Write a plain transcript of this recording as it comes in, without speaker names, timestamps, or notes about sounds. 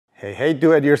Hey,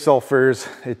 do-it-yourselfers.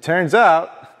 It turns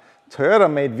out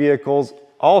Toyota-made vehicles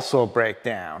also break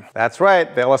down. That's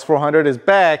right, the LS400 is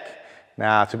back.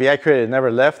 Now, to be accurate, it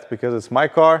never left because it's my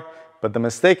car. But the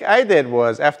mistake I did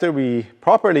was after we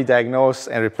properly diagnosed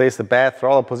and replaced the bad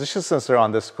throttle position sensor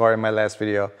on this car in my last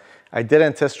video, I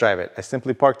didn't test drive it. I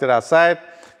simply parked it outside.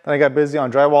 Then I got busy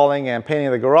on drywalling and painting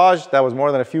the garage. That was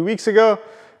more than a few weeks ago.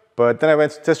 But then I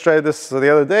went to test drive this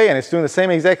the other day and it's doing the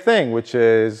same exact thing, which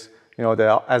is,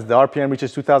 as the RPM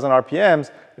reaches 2000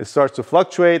 RPMs, it starts to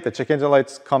fluctuate. The check engine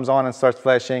lights comes on and starts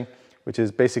flashing, which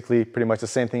is basically pretty much the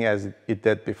same thing as it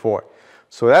did before.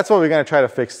 So that's what we're going to try to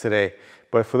fix today.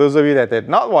 But for those of you that did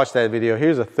not watch that video,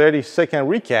 here's a 30-second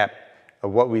recap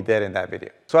of what we did in that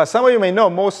video. So as some of you may know,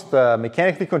 most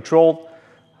mechanically controlled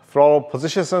throttle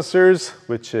position sensors,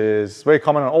 which is very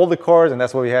common on older cars, and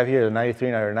that's what we have here, the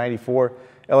 93 or 94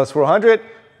 LS400,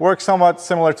 work somewhat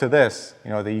similar to this.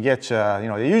 They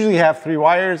usually have 3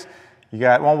 wires. You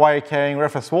got 1 wire carrying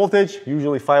reference voltage,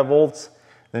 usually 5 volts.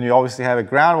 Then you obviously have a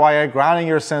ground wire grounding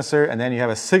your sensor, and then you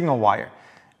have a signal wire.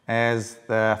 As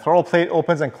the throttle plate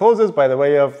opens and closes by the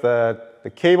way of the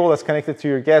cable that's connected to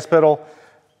your gas pedal,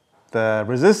 the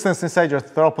resistance inside your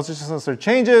throttle position sensor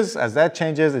changes. As that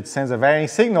changes, it sends a varying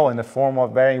signal in the form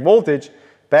of varying voltage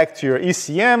back to your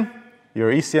ECM.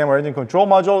 Your ECM or engine control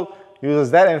module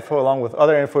uses that info along with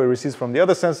other info it receives from the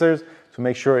other sensors to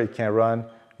make sure it can run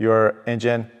your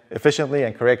engine efficiently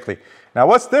and correctly. Now,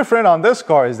 what's different on this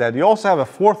car is that you also have a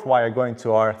 4th wire going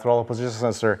to our throttle position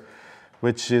sensor,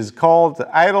 which is called the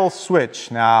idle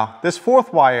switch. Now, this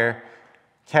 4th wire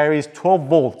carries 12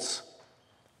 volts.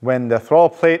 When the throttle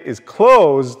plate is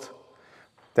closed,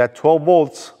 that 12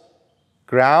 volts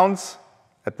grounds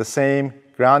at the same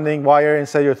grounding wire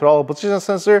inside your throttle position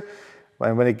sensor.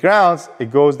 And when it grounds,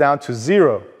 it goes down to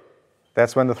 0.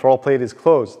 That's when the throttle plate is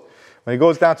closed. When it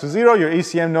goes down to 0, your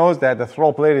ECM knows that the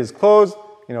throttle plate is closed.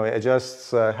 It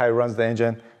adjusts how it runs the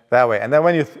engine that way. And then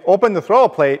when you open the throttle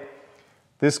plate,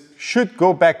 this should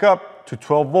go back up to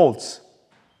 12 volts.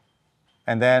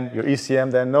 And then your ECM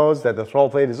then knows that the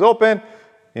throttle plate is open,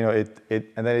 and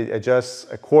then it adjusts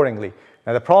accordingly.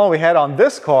 Now, the problem we had on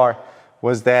this car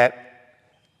was that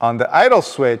on the idle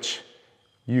switch,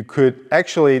 you could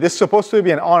actually, this is supposed to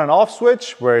be an on and off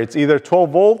switch where it's either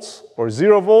 12 volts or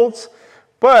 0 volts.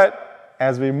 But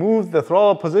as we moved the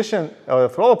throttle position or the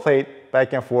throttle plate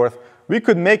back and forth, we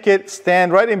could make it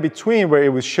stand right in between where it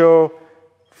would show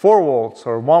 4 volts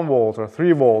or 1 volt or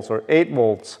 3 volts or 8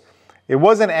 volts. It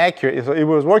wasn't accurate. It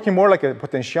was working more like a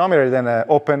potentiometer than an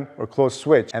open or closed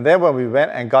switch. And then when we went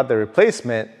and got the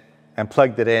replacement and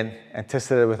plugged it in and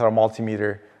tested it with our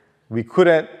multimeter, we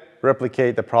couldn't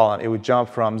replicate the problem. It would jump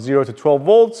from 0 to 12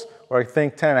 volts, or I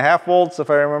think 10.5 volts if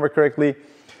I remember correctly.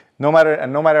 No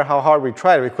matter how hard we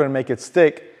tried, we couldn't make it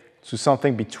stick to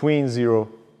something between 0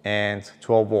 and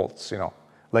 12 volts,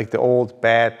 like the old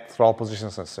bad throttle position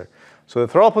sensor. So the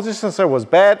throttle position sensor was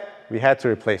bad, we had to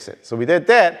replace it. So we did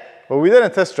that, but we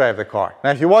didn't test drive the car. Now,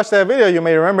 if you watched that video, you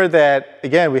may remember that,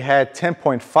 again, we had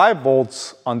 10.5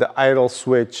 volts on the idle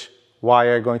switch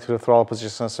wire going to the throttle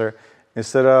position sensor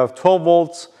instead of 12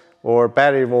 volts or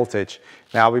battery voltage.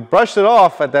 Now, we brushed it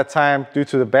off at that time due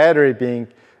to the battery being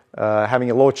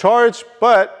having a low charge,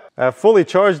 but I fully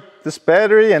charged this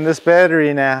battery, and this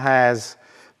battery now has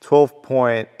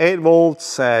 12.8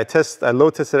 volts. I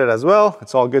load tested it as well.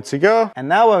 It's all good to go. And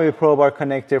now when we probe our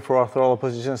connector for our throttle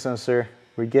position sensor,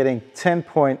 we're getting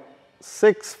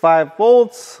 10.65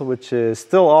 volts, which is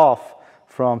still off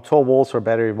from 12 volts or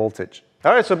battery voltage.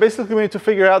 All right, so basically we need to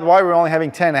figure out why we're only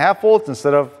having 10.5 volts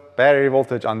instead of battery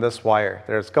voltage on this wire.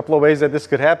 There's a couple of ways that this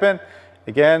could happen.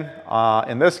 Again,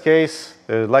 in this case,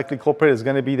 the likely culprit is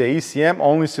going to be the ECM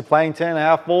only supplying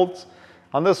 10.5 volts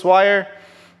on this wire.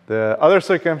 The other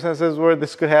circumstances where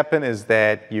this could happen is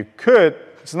that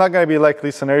it's not going to be a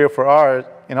likely scenario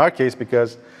in our case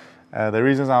because the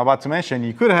reasons I'm about to mention,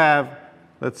 you could have,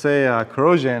 let's say,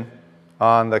 corrosion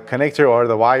on the connector or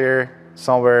the wire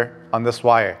somewhere on this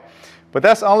wire. But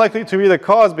that's unlikely to be the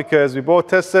cause because we both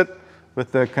tested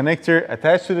with the connector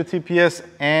attached to the TPS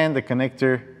and the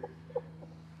connector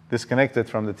disconnected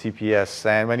from the TPS.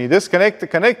 And when you disconnect the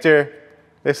connector,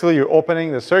 basically you're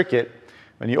opening the circuit.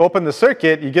 When you open the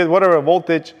circuit, you get whatever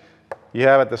voltage you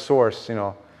have at the source.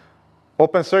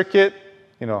 Open circuit,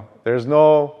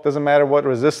 doesn't matter what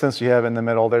resistance you have in the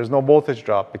middle, there's no voltage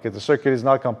drop because the circuit is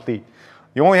not complete.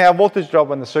 You only have voltage drop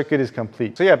when the circuit is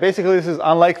complete. So yeah, basically this is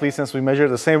unlikely since we measure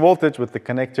the same voltage with the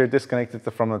connector disconnected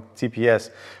from the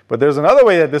TPS. But there's another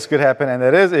way that this could happen, and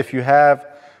that is if you have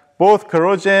both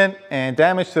corrosion and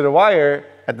damage to the wire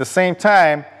at the same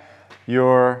time,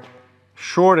 you're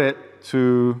shorted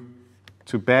to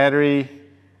battery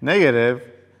negative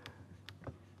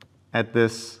at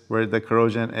this, where the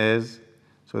corrosion is.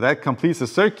 So that completes the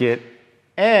circuit.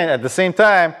 And at the same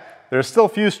time, there's still a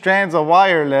few strands of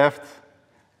wire left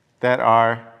that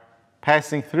are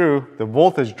passing through the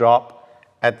voltage drop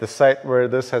at the site where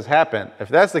this has happened. If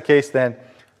that's the case, then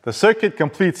the circuit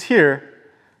completes here.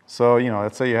 So,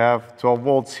 let's say you have 12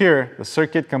 volts here, the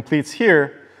circuit completes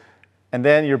here, and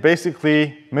then you're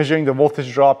basically measuring the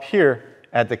voltage drop here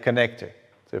at the connector.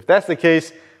 So if that's the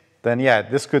case, then yeah,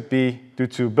 this could be due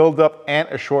to buildup and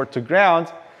a short to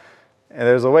ground. And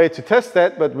there's a way to test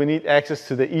that, but we need access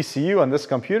to the ECU on this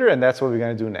computer, and that's what we're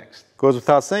going to do next. Goes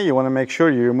without saying, you want to make sure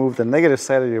you remove the negative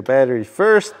side of your battery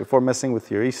first before messing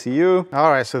with your ECU.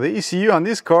 All right, so the ECU on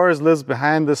these cars lives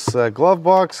behind this glove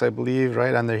box, I believe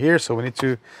right under here. So we need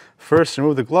to first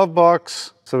remove the glove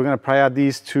box. So we're going to pry out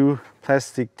these two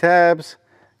plastic tabs,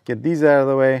 get these out of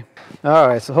the way. All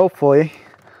right, so hopefully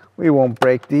we won't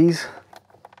break these.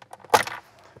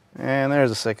 And there's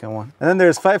the second one. And then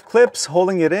there's 5 clips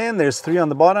holding it in. There's 3 on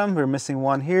the bottom. We're missing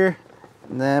 1 here.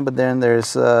 But then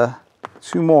there's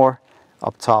 2 more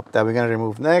up top that we're going to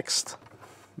remove next.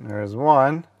 There's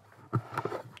 1.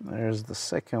 There's the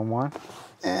second one.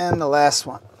 And the last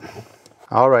one.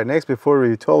 All right, next, before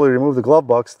we totally remove the glove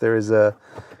box, there is a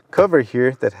cover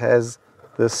here that has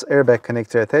this airbag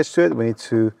connector attached to it. We need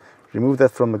to remove that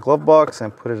from the glove box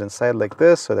and put it inside like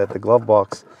this so that the glove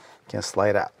box can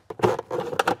slide out.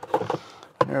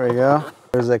 There we go.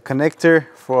 There's a connector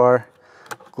for our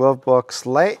glove box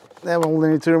light that we'll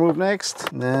need to remove next.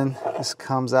 And then this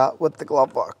comes out with the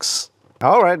glove box.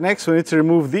 All right, next we need to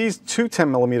remove these 2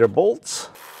 10mm bolts.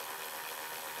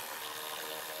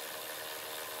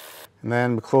 And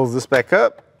then we'll close this back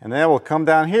up. And then we'll come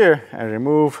down here and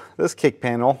remove this kick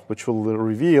panel, which will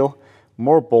reveal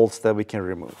more bolts that we can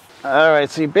remove. All right,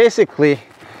 so you basically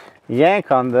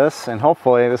yank on this and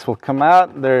hopefully this will come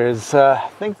out. There's I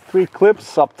think 3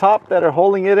 clips up top that are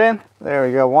holding it in. There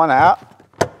we go, 1 out.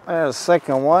 There's the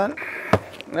second one.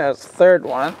 There's the third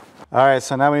one. All right,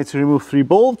 so now we need to remove 3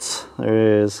 bolts.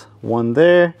 There is 1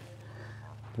 there,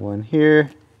 1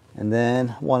 here, and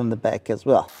then 1 in the back as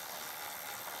well.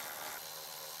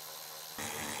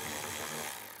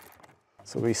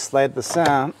 So we slide this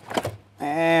down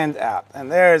and out, and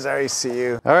there's our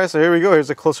ECU. All right, so here we go. Here's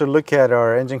a closer look at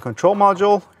our engine control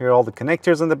module. Here are all the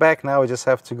connectors in the back. Now we just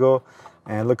have to go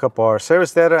and look up our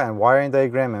service data and wiring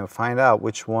diagram and find out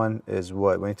which one is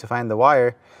what. We need to find the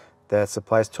wire that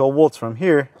supplies 12 volts from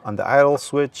here on the idle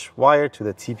switch wire to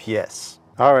the TPS.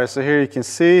 All right, so here you can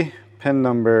see pin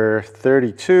number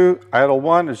 32, idle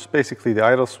 1, which is basically the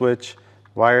idle switch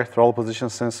wire throttle position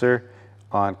sensor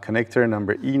on connector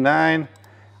number E9.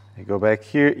 You go back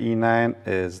here, E9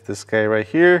 is this guy right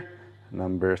here.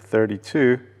 Number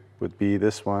 32 would be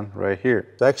this one right here.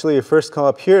 So actually you first come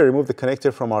up here, remove the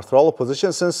connector from our throttle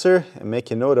position sensor and make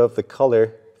a note of the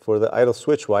color for the idle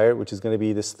switch wire, which is going to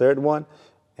be this third one,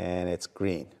 and it's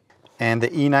green. And the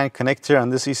E9 connector on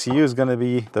this ECU is going to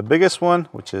be the biggest one,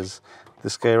 which is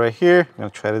this guy right here. I'm going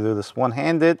to try to do this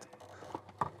one-handed.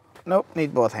 Nope,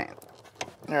 need both hands.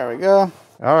 There we go.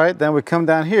 All right, then we come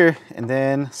down here, and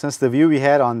then since the view we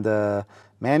had on the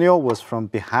manual was from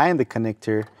behind the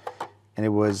connector, and it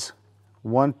was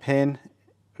 1 pin,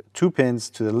 2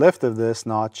 pins to the left of this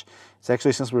notch, it's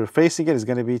actually, since we're facing it, it's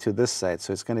going to be to this side.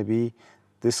 So it's going to be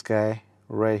this guy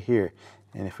right here.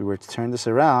 And if we were to turn this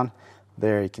around,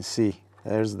 there you can see,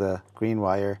 there's the green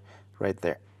wire right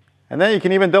there. And then you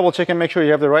can even double check and make sure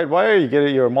you have the right wire. You get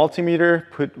your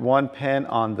multimeter, put 1 pin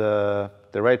on the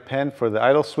right pin for the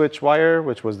idle switch wire,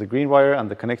 which was the green wire, on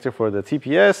the connector for the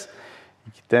TPS.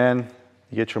 Then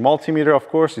you get your multimeter, of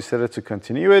course, you set it to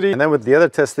continuity. And then with the other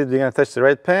test lead, you're going to touch the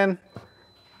right pin.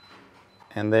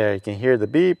 And there you can hear the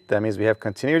beep. That means we have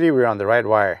continuity, we're on the right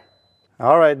wire.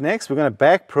 All right, next we're going to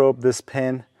back probe this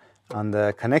pin on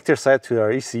the connector side to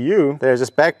our ECU. There,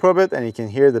 just back probe it and you can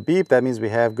hear the beep. That means we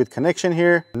have good connection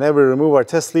here. And then we remove our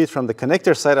test lead from the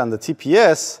connector side on the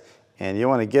TPS. And you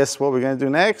want to guess what we're going to do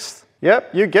next?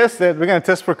 Yep, you guessed it. We're going to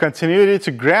test for continuity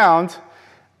to ground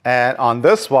on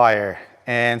this wire.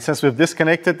 And since we've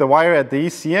disconnected the wire at the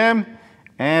ECM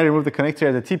and removed the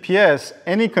connector at the TPS,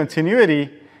 any continuity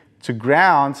to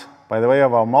ground by the way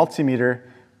of our multimeter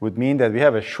would mean that we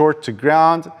have a short to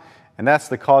ground, and that's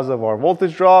the cause of our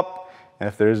voltage drop. And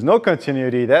if there is no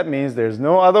continuity, that means there's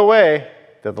no other way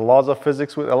that the laws of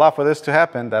physics would allow for this to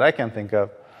happen that I can think of,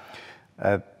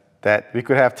 that we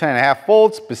could have 10.5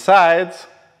 volts besides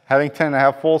having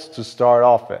 10.5 volts to start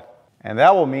off with. And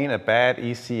that will mean a bad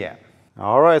ECM.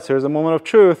 All right, so here's a moment of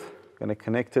truth. I'm going to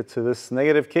connect it to this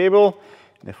negative cable.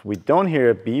 And if we don't hear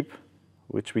a beep,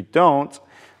 which we don't,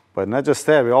 but not just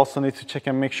that, we also need to check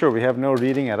and make sure we have no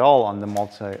reading at all on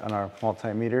our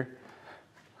multimeter.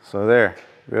 So there,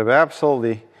 we have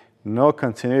absolutely no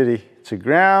continuity to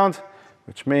ground,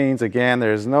 which means, again,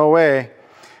 there's no way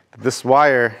that this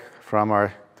wire from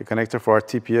the connector for our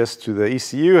TPS to the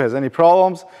ECU has any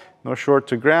problems. No short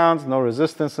to ground, no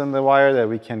resistance in the wire that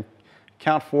we can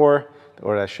account for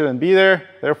or that shouldn't be there.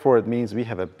 Therefore, it means we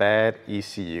have a bad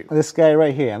ECU. This guy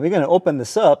right here, and we're going to open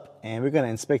this up and we're going to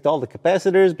inspect all the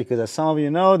capacitors, because as some of you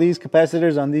know, these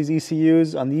capacitors on these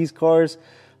ECUs, on these cars,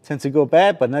 tend to go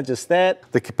bad, but not just that.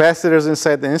 The capacitors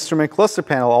inside the instrument cluster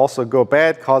panel also go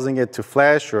bad, causing it to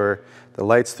flash or the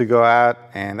lights to go out.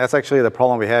 And that's actually the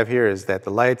problem we have here, is that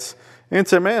the lights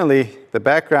intermittently, the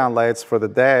background lights for the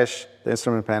dash, the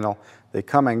instrument panel, they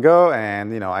come and go,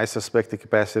 and I suspect the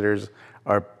capacitors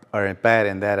are bad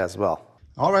in that as well.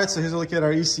 All right, so here's a look at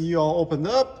our ECU all opened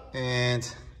up, and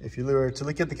if you were to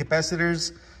look at the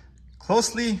capacitors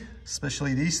closely,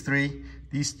 especially these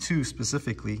two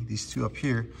specifically, these two up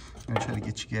here, I'm gonna try to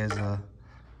get you guys a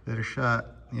better shot.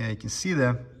 Yeah, you can see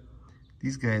them.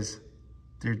 These guys,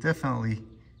 they're definitely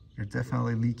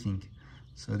leaking.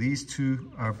 So these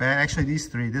two are bad. Actually, these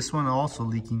three, this one also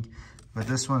leaking, but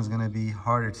this one's gonna be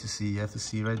harder to see. You have to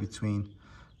see right between,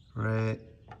 right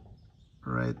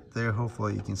there.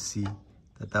 Hopefully you can see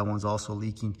that one's also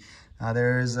leaking. Now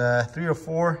there's 3 or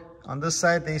 4 on this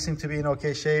side. They seem to be in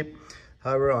okay shape.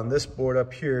 However, on this board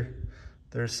up here,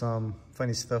 there's some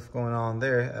funny stuff going on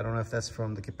there. I don't know if that's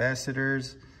from the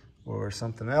capacitors or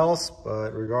something else,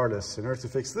 but regardless, in order to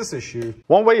fix this issue,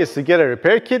 one way is to get a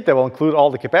repair kit that will include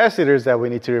all the capacitors that we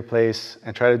need to replace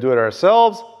and try to do it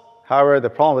ourselves. However, the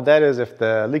problem with that is if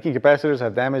the leaking capacitors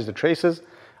have damaged the traces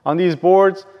on these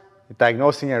boards,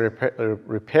 diagnosing and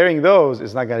repairing those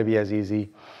is not going to be as easy.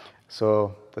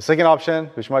 So the second option,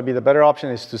 which might be the better option,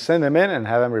 is to send them in and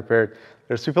have them repaired.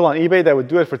 There's people on eBay that would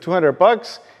do it for 200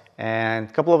 bucks, and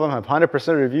a couple of them have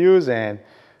 100% reviews and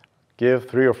give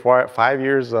 3 or 5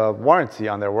 years of warranty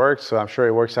on their work, so I'm sure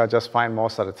it works out just fine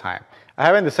most of the time. I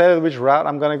haven't decided which route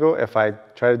I'm going to go. If I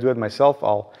try to do it myself,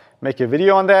 I'll make a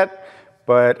video on that.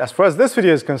 But as far as this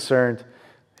video is concerned,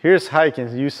 here's how you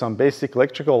can use some basic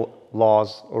electrical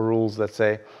laws or rules, let's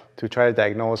say, to try to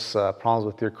diagnose problems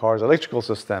with your car's electrical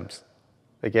systems.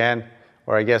 Again,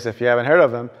 or I guess if you haven't heard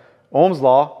of them, Ohm's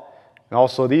law, and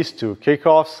also these two,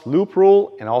 Kirchhoff's loop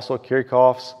rule and also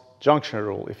Kirchhoff's junction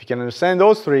rule. If you can understand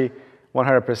those three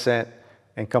 100%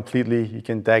 and completely, you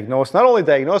can diagnose, not only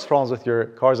diagnose problems with your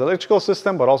car's electrical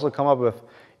system, but also come up with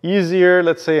easier,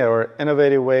 let's say, or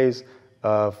innovative ways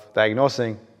of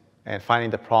diagnosing and finding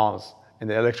the problems in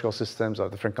the electrical systems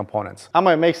of different components. I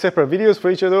might make separate videos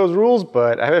for each of those rules,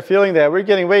 but I have a feeling that we're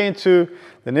getting way into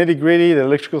the nitty-gritty, the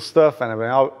electrical stuff,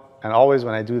 and always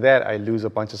when I do that, I lose a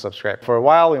bunch of subscribers. For a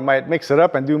while, we might mix it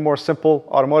up and do more simple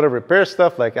automotive repair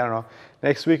stuff, like, I don't know,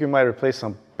 next week we might replace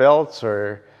some belts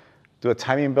or do a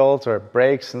timing belt or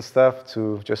brakes and stuff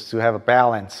just to have a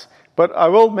balance. But I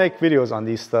will make videos on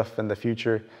these stuff in the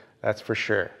future, that's for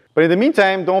sure. But in the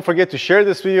meantime, don't forget to share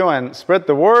this video and spread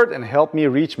the word and help me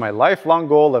reach my lifelong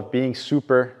goal of being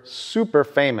super, super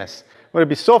famous. I want to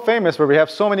be so famous where we have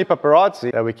so many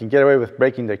paparazzi that we can get away with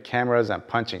breaking their cameras and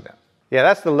punching them. Yeah,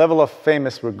 that's the level of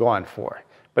famous we're going for.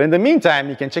 But in the meantime,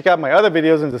 you can check out my other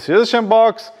videos in the suggestion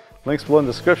box, links below in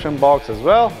the description box as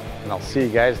well, and I'll see you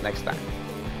guys next time.